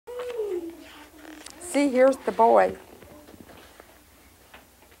See, here's the boy.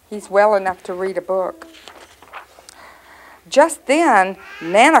 He's well enough to read a book. Just then,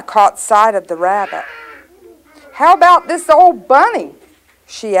 Nana caught sight of the rabbit. "How about this old bunny?"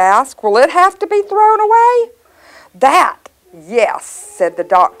 she asked. "Will it have to be thrown away?" "That, yes," said the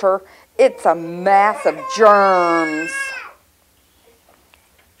doctor. "It's a mass of germs.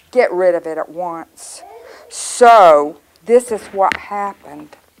 Get rid of it at once." So, this is what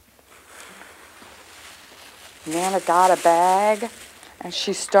happened. Nana got a bag, and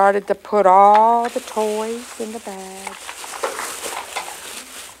she started to put all the toys in the bag.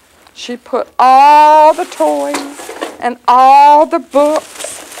 She put all the toys and all the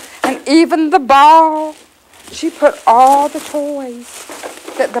books and even the ball. She put all the toys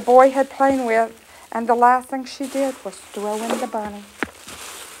that the boy had playing with, and the last thing she did was throw in the bunny.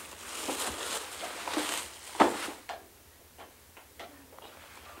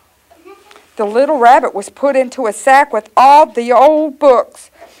 The little rabbit was put into a sack with all the old books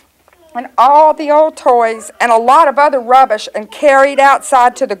and all the old toys and a lot of other rubbish and carried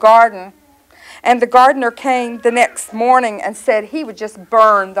outside to the garden. And the gardener came the next morning and said he would just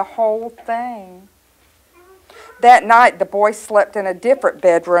burn the whole thing. That night, the boy slept in a different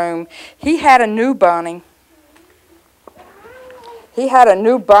bedroom. He had a new bunny. He had a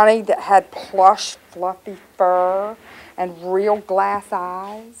new bunny that had plush, fluffy fur and real glass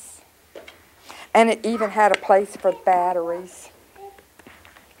eyes. And it even had a place for batteries.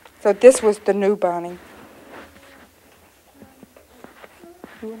 So this was the new bunny.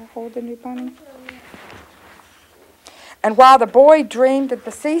 You want to hold the new bunny? And while the boy dreamed at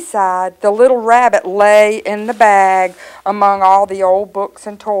the seaside, the little rabbit lay in the bag among all the old books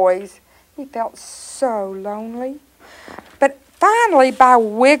and toys. He felt so lonely. But finally, by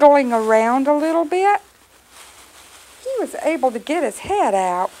wiggling around a little bit, he was able to get his head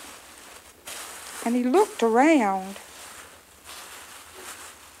out. And he looked around.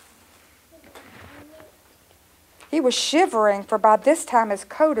 He was shivering, for by this time his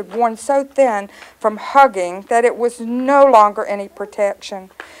coat had worn so thin from hugging that it was no longer any protection.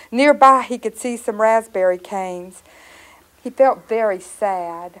 Nearby he could see some raspberry canes. He felt very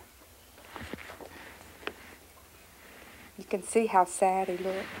sad. You can see how sad he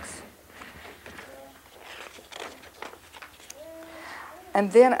looks.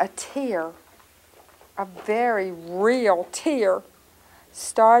 And then a tear, a very real tear,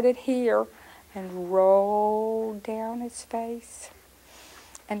 started here and rolled down his face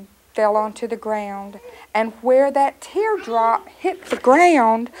and fell onto the ground. And where that teardrop hit the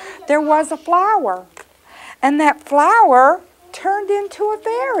ground, there was a flower. And that flower turned into a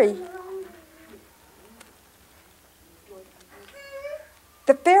fairy.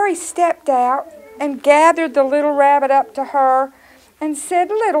 The fairy stepped out and gathered the little rabbit up to her and said,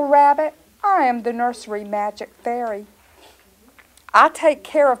 "Little rabbit, I am the nursery magic fairy. I take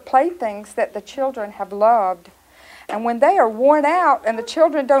care of playthings that the children have loved. And when they are worn out and the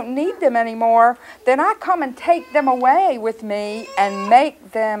children don't need them anymore, then I come and take them away with me and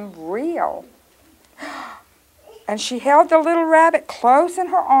make them real." And she held the little rabbit close in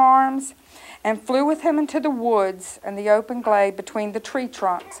her arms and flew with him into the woods and the open glade between the tree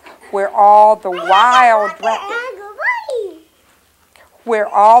trunks where all the wild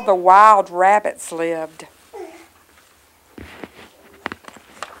rabbits lived.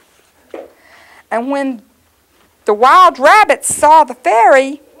 And when the wild rabbits saw the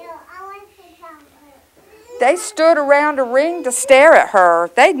fairy, they stood around a ring to stare at her.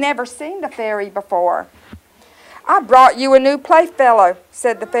 They'd never seen the fairy before. "I brought you a new playfellow,"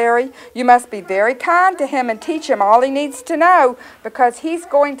 said the fairy. "You must be very kind to him and teach him all he needs to know, because he's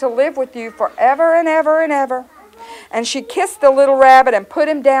going to live with you forever and ever and ever." And she kissed the little rabbit and put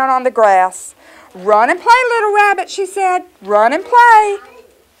him down on the grass. "Run and play, little rabbit," she said. "Run and play."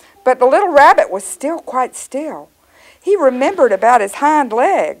 But the little rabbit was still quite still. He remembered about his hind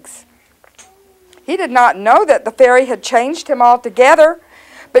legs. He did not know that the fairy had changed him altogether,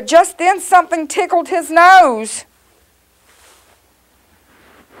 but just then something tickled his nose.